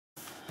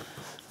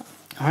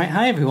Alright,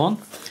 hi everyone.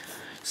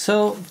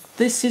 So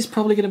this is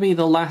probably going to be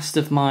the last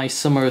of my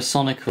Summer of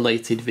Sonic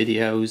related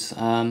videos.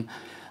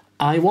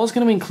 I was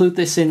going to include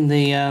this in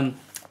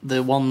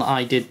the one that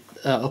I did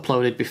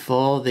uploaded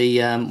before,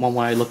 the one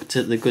where I looked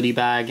at the goodie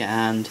bag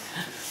and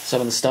some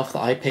of the stuff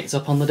that I picked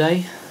up on the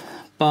day,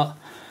 but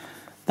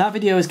that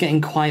video is getting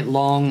quite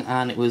long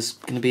and it was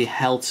going to be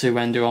hell to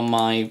render on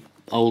my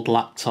old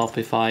laptop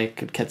if I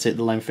could kept it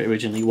the length it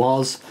originally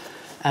was.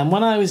 And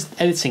when I was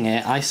editing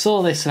it, I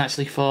saw this and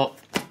actually thought,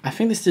 I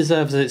think this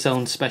deserves its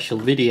own special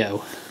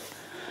video.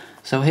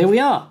 So here we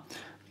are.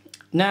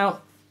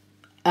 Now,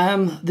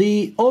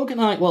 the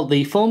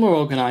former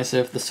organiser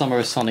of the Summer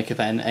of Sonic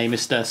event, a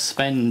Mr.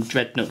 Svend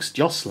Dreadknux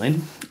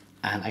Joscelyne,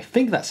 and I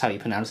think that's how you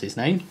pronounce his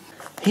name,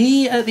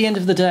 he, at the end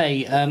of the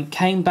day,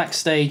 came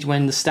backstage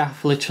when the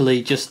staff were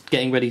literally just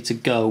getting ready to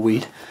go.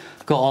 We'd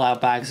got all our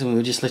bags and we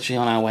were just literally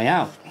on our way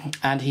out.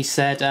 And he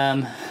said,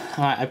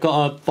 alright, I've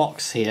got a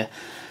box here.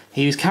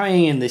 He was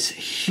carrying in this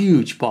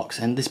huge box,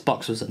 and this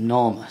box was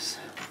enormous.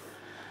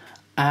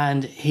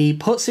 And he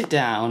puts it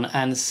down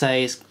and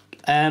says,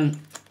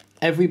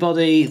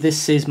 everybody,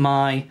 this is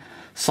my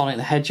Sonic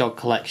the Hedgehog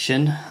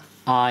collection.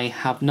 I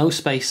have no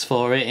space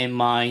for it in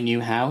my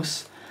new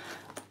house.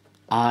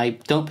 I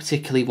don't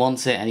particularly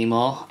want it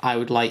anymore. I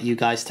would like you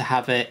guys to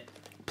have it.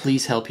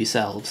 Please help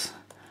yourselves.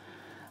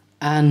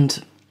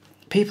 And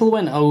people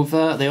went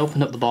over, they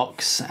opened up the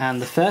box, and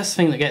the first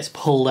thing that gets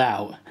pulled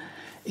out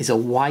is a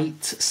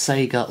white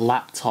Sega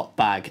laptop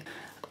bag.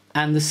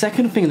 And the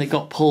second thing that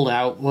got pulled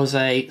out was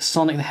a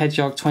Sonic the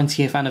Hedgehog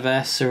 20th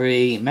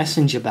anniversary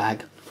messenger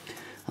bag.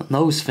 And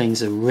those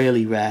things are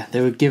really rare. They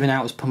were given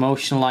out as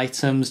promotional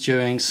items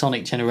during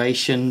Sonic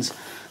Generations.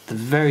 They're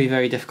very,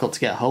 very difficult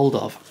to get hold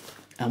of.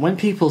 And when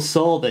people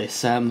saw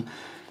this,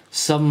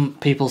 some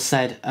people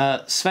said,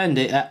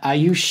 Svend, are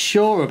you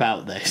sure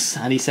about this?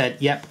 And he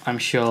said, yep, I'm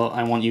sure.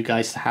 I want you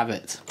guys to have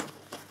it.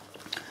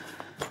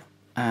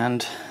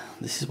 And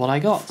this is what I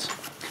got.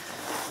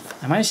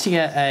 I managed to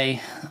get a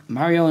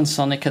Mario and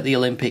Sonic at the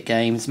Olympic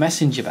Games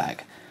messenger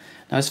bag.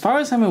 Now, as far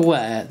as I'm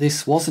aware,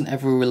 this wasn't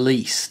ever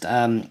released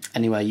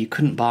anywhere. You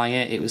couldn't buy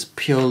it. It was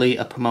purely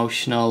a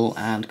promotional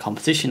and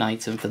competition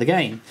item for the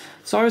game.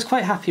 So I was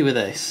quite happy with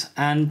this.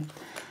 And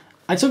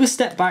I took a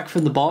step back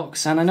from the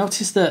box and I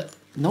noticed that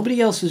nobody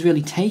else was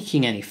really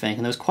taking anything,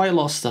 and there was quite a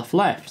lot of stuff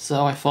left.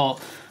 So I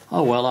thought,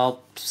 oh well,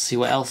 I'll see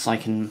what else I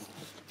can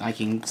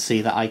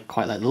see that I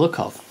quite like the look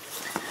of.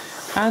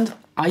 And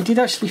I did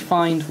actually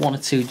find one or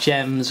two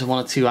gems,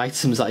 one or two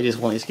items that I just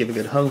wanted to give a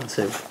good home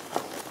to.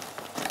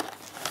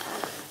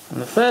 And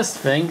the first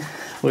thing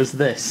was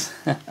this.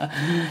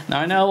 Now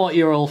I know what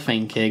you're all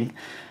thinking,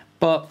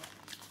 but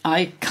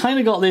I kind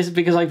of got this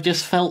because I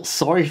just felt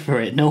sorry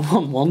for it. No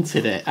one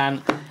wanted it.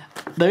 And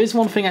there is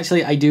one thing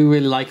actually I do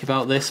really like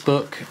about this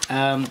book.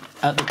 At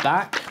the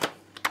back,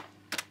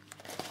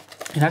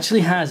 it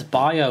actually has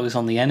bios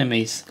on the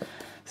enemies.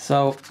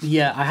 So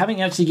yeah, I haven't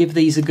actually given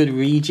these a good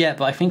read yet,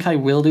 but I think I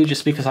will do,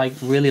 just because I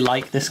really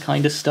like this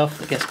kind of stuff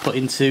that gets put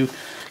into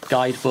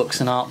guidebooks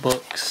and art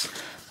books.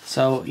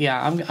 So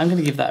yeah, I'm going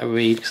to give that a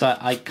read because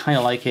I kind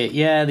of like it.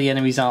 Yeah, the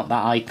enemies aren't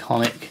that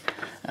iconic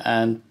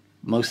and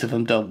most of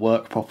them don't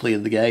work properly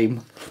in the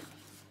game.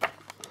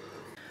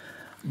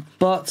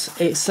 But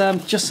it's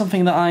just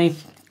something that I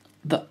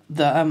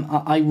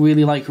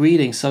really like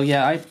reading. So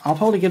yeah, I'll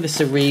probably give this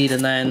a read,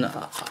 and then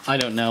I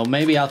don't know,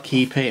 maybe I'll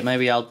keep it,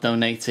 maybe I'll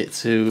donate it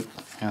to,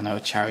 I don't know, a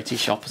charity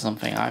shop or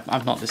something.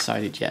 I've not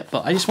decided yet,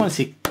 but I just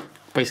wanted to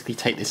basically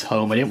take this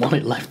home. I didn't want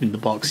it left in the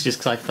box just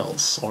because I felt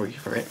sorry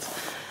for it.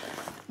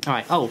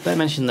 Alright, oh, better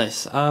mention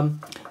this.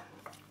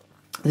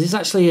 This is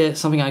actually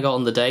something I got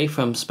on the day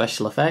from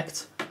Special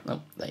Effect. Oh,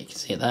 there, you can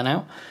see it there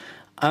now.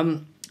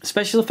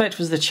 Special Effect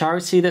was the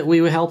charity that we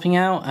were helping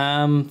out.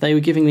 They were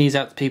giving these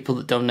out to people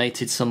that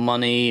donated some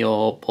money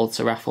or bought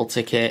a raffle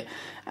ticket,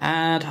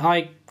 and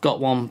I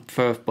got one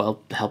for,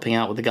 well, helping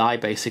out with the guy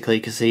basically,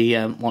 because he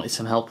wanted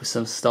some help with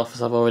some stuff,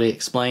 as I've already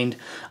explained.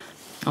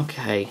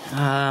 Okay,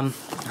 I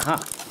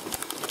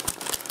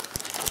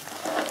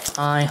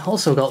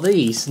also got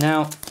these.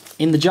 Now,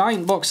 in the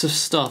giant box of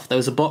stuff, there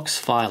was a box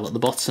file at the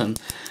bottom,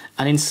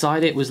 and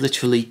inside it was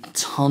literally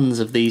tons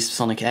of these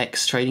Sonic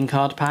X trading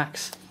card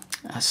packs.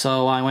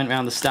 So I went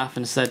around the staff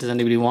and said, does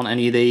anybody want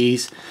any of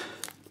these?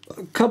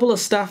 A couple of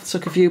staff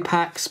took a few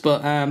packs,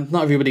 but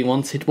not everybody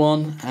wanted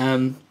one.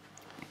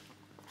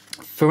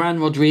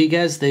 Ferran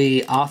Rodriguez,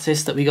 the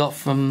artist that we got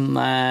from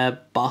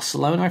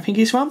Barcelona, I think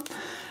he's from,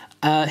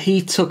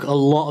 he took a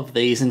lot of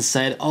these and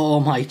said,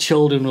 oh, my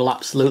children will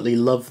absolutely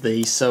love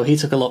these. So he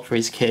took a lot for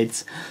his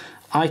kids.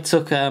 I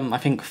took, I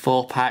think,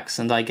 4 packs,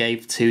 and I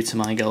gave 2 to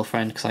my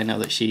girlfriend because I know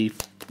that she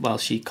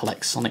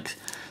collects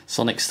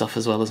Sonic stuff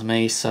as well as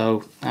me,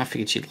 so I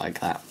figured she'd like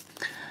that.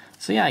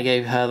 So yeah, I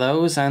gave her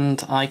those,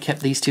 and I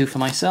kept these 2 for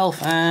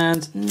myself,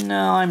 and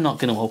no, I'm not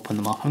going to open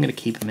them up. I'm going to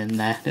keep them in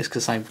there, just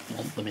because I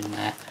want them in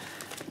there.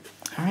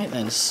 Alright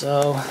then,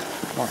 so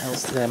what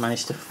else did I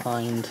manage to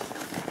find?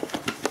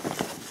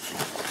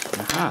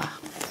 Aha!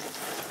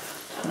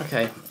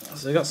 Okay,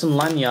 so we've got some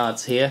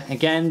lanyards here.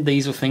 Again,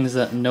 these were things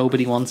that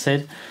nobody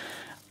wanted.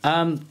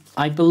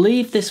 I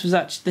believe this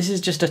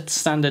is just a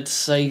standard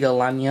Sega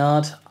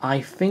lanyard.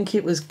 I think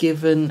it was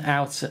given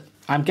out.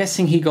 I'm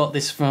guessing he got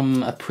this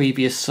from a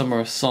previous Summer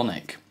of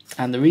Sonic,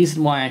 and the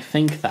reason why I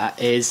think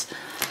that is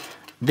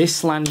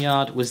this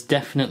lanyard was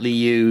definitely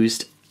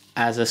used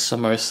as a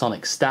Summer of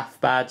Sonic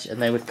staff badge,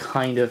 and they were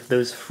there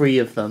was 3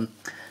 of them,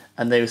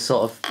 and they were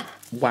sort of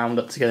wound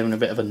up together in a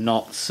bit of a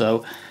knot.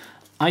 So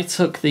I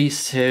took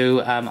these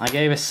 2. I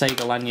gave a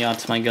Sega lanyard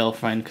to my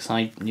girlfriend because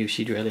I knew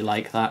she'd really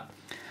like that.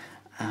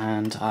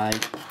 And I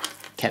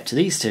kept to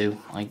these 2.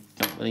 I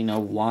don't really know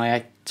why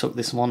I took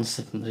this one,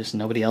 just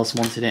nobody else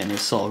wanted it and it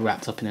was sort of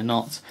wrapped up in a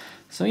knot.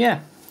 So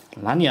yeah,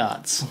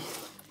 lanyards.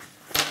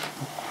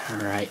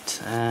 Alright,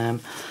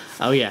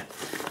 oh yeah,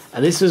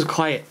 and this was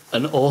quite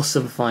an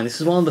awesome find. This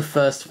is one of the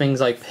first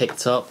things I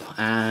picked up,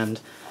 and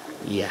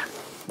yeah,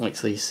 wait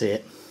till you see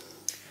it.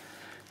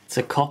 It's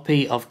a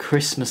copy of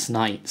Christmas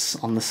Nights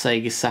on the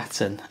Sega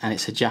Saturn, and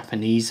it's a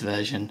Japanese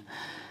version.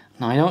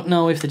 Now, I don't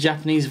know if the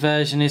Japanese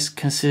version is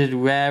considered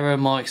rarer,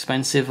 more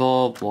expensive,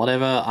 or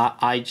whatever.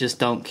 I just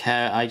don't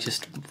care. I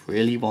just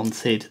really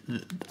wanted...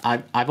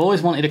 I've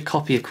always wanted a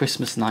copy of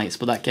Christmas Nights,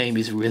 but that game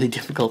is really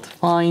difficult to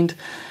find.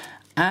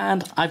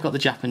 And I've got the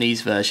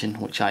Japanese version,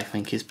 which I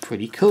think is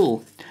pretty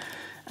cool.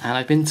 And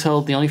I've been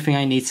told the only thing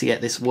I need to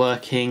get this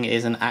working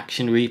is an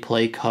action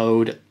replay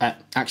code,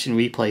 action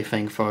replay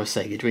thing for a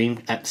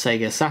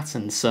Sega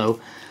Saturn.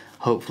 So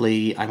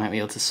hopefully I might be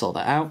able to sort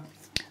that out.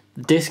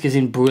 The disc is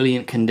in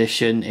brilliant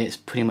condition. It's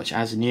pretty much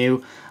as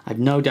new. I've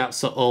no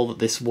doubts at all that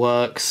this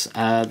works.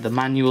 The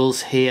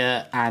manual's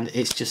here, and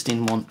it's just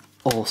in one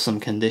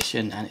awesome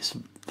condition, and it's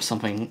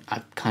something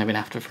I've kind of been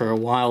after for a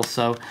while.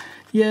 So,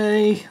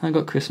 yay! I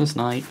got Christmas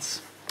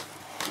Nights.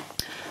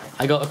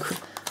 I got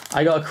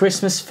a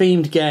Christmas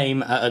themed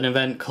game at an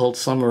event called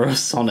Summer of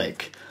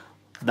Sonic.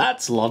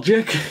 That's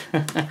logic.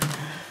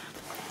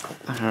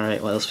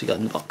 Alright, what else we got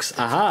in the box?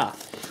 Aha!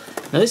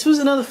 Now this was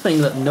another thing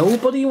that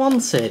nobody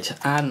wanted,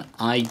 and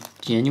I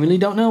genuinely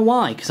don't know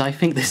why, because I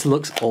think this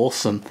looks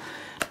awesome.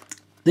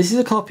 This is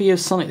a copy of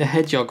Sonic the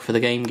Hedgehog for the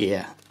Game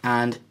Gear,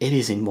 and it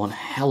is in one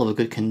hell of a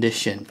good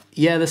condition.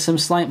 Yeah, there's some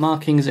slight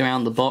markings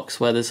around the box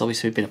where there's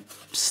obviously been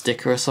a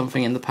sticker or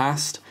something in the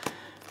past,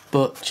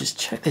 but just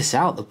check this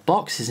out, the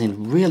box is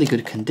in really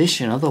good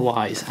condition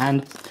otherwise,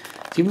 and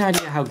to give you an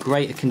idea how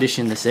great a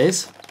condition this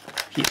is,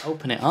 if you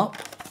open it up,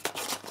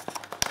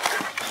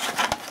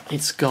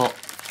 it's got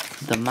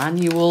the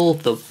manual,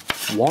 the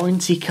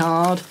warranty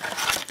card,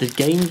 the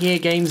Game Gear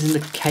games in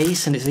the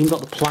case, and it's even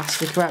got the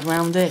plastic wrap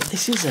around it.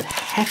 This is a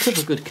heck of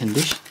a good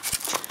condition.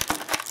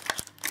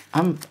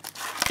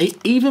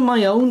 Even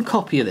my own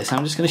copy of this,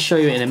 I'm just going to show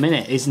you in a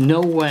minute, is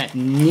nowhere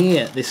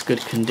near this good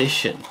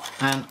condition.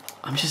 And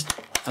I'm just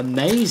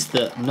amazed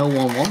that no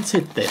one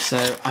wanted this.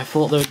 I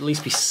thought there would at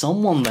least be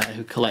someone there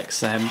who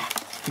collects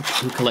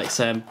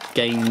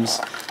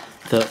games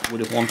that would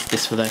have wanted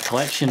this for their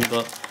collection,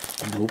 but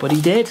nobody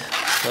did.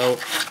 So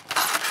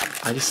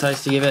I decided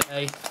to give it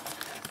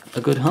a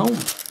good home.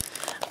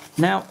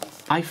 Now,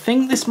 I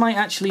think this might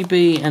actually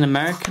be an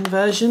American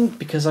version,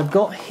 because I've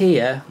got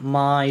here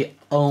my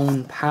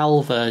own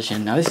PAL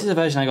version. Now, this is a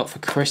version I got for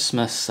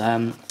Christmas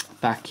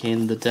back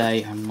in the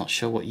day. I'm not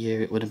sure what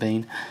year it would have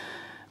been.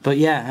 But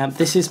yeah,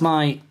 this is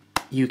my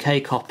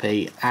UK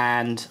copy,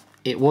 and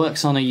it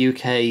works on a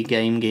UK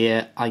Game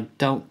Gear. I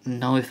don't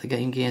know if the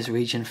Game Gear is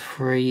region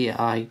 3.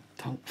 I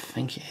don't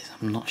think it is.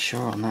 I'm not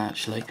sure on that,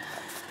 actually.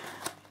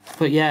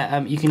 But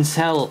yeah, you can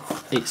tell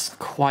it's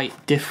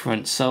quite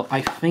different, so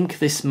I think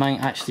this might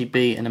actually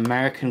be an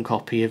American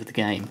copy of the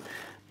game,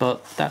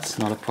 but that's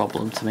not a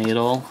problem to me at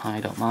all.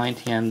 I don't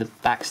mind. Yeah, and the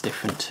back's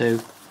different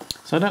too.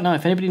 So I don't know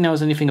if anybody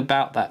knows anything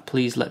about that.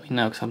 Please let me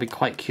know, because I'll be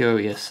quite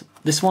curious.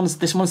 This one's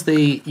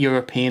the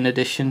European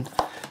edition.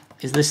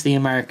 Is this the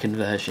American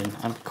version?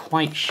 I'm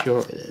quite sure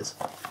it is.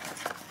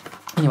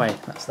 Anyway,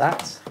 that's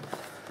that.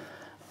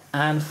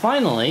 And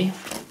finally,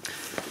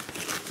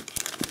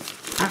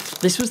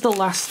 this was the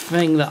last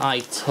thing that I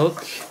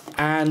took,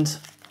 and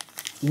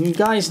you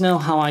guys know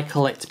how I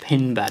collect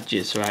pin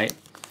badges, right?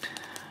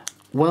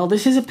 Well,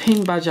 this is a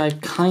pin badge I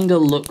kind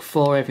of look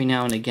for every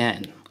now and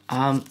again.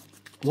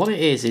 What it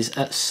is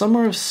at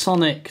Summer of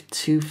Sonic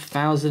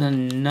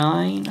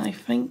 2009, I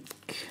think?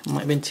 It might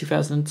have been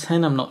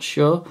 2010, I'm not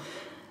sure.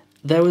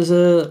 There was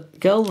a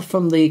girl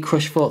from the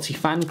Crush 40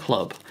 fan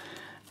club,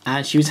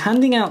 and she was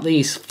handing out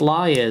these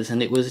flyers,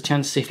 and it was a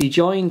chance, if you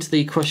joined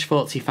the Crush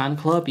 40 fan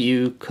club,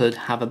 you could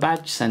have a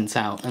badge sent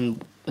out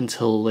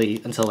until they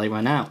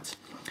ran out.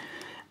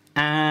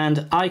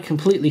 And I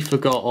completely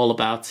forgot all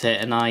about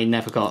it, and I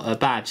never got a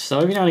badge, so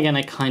every now and again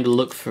I kind of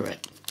look for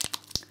it.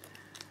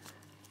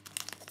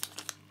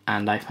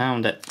 And I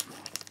found it.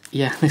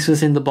 Yeah, this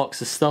was in the box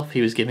of stuff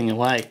he was giving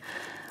away,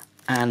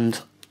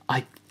 and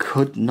I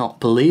could not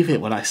believe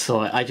it when I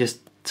saw it. I just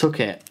took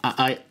it.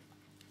 I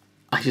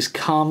just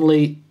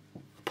calmly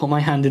put my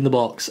hand in the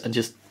box and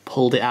just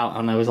pulled it out,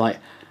 and I was like,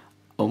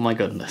 oh my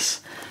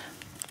goodness.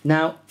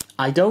 Now,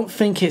 I don't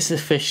think it's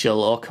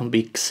official or can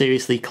be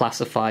seriously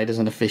classified as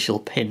an official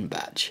pin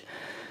badge.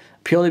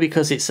 purely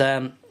because it's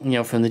you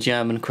know, from the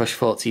German Crush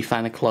 40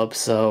 fan club,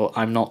 so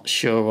I'm not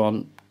sure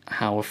on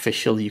how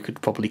official you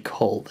could probably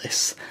call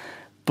this.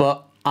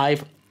 But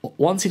I've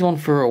wanted one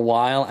for a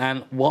while,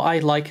 and what I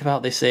like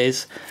about this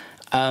is,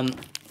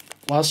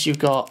 whilst you've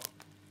got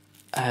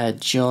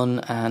John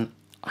and...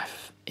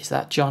 is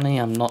that Johnny?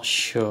 I'm not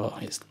sure.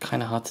 It's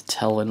kind of hard to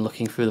tell when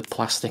looking through the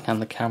plastic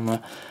and the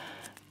camera.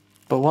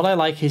 But what I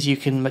like is you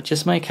can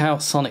just make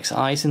out Sonic's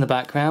eyes in the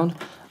background,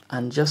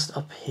 and just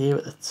up here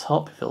at the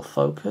top, if it'll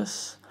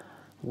focus,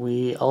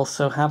 we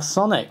also have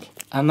Sonic.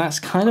 And that's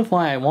kind of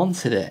why I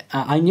wanted it.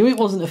 I knew it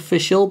wasn't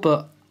official,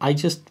 but I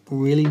just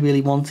really,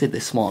 really wanted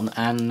this one,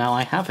 and now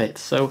I have it,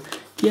 so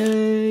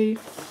yay!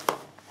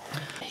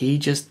 He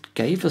just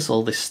gave us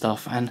all this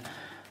stuff, and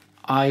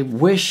I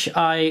wish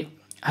I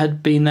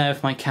had been there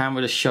with my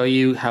camera to show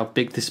you how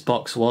big this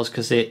box was,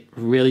 because it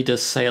really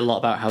does say a lot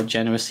about how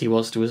generous he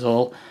was to us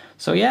all.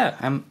 So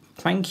yeah,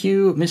 thank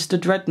you, Mr.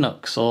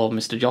 Dreadknux, or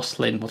Mr.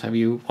 Joscelyne, whatever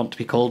you want to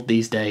be called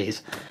these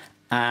days.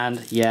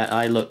 And yeah,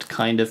 I looked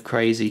kind of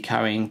crazy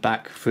carrying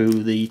back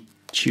through the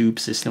tube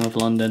system of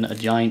London a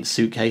giant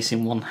suitcase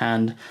in one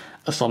hand,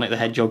 a Sonic the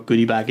Hedgehog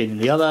goodie bag in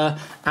the other,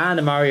 and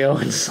a Mario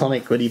and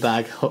Sonic goodie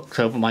bag hooked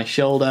over my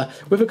shoulder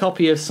with a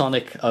copy of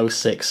Sonic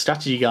 06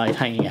 Strategy Guide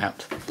hanging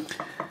out.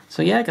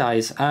 So yeah,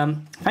 guys,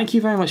 thank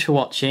you very much for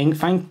watching.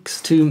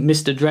 Thanks to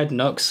Mr.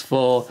 Dreadknux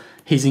for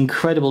his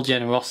incredible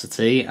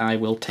generosity. I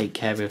will take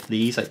care of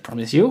these, I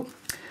promise you.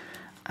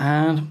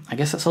 And I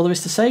guess that's all there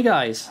is to say,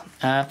 guys.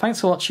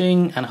 Thanks for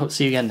watching, and I hope to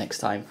see you again next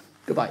time.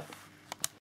 Goodbye.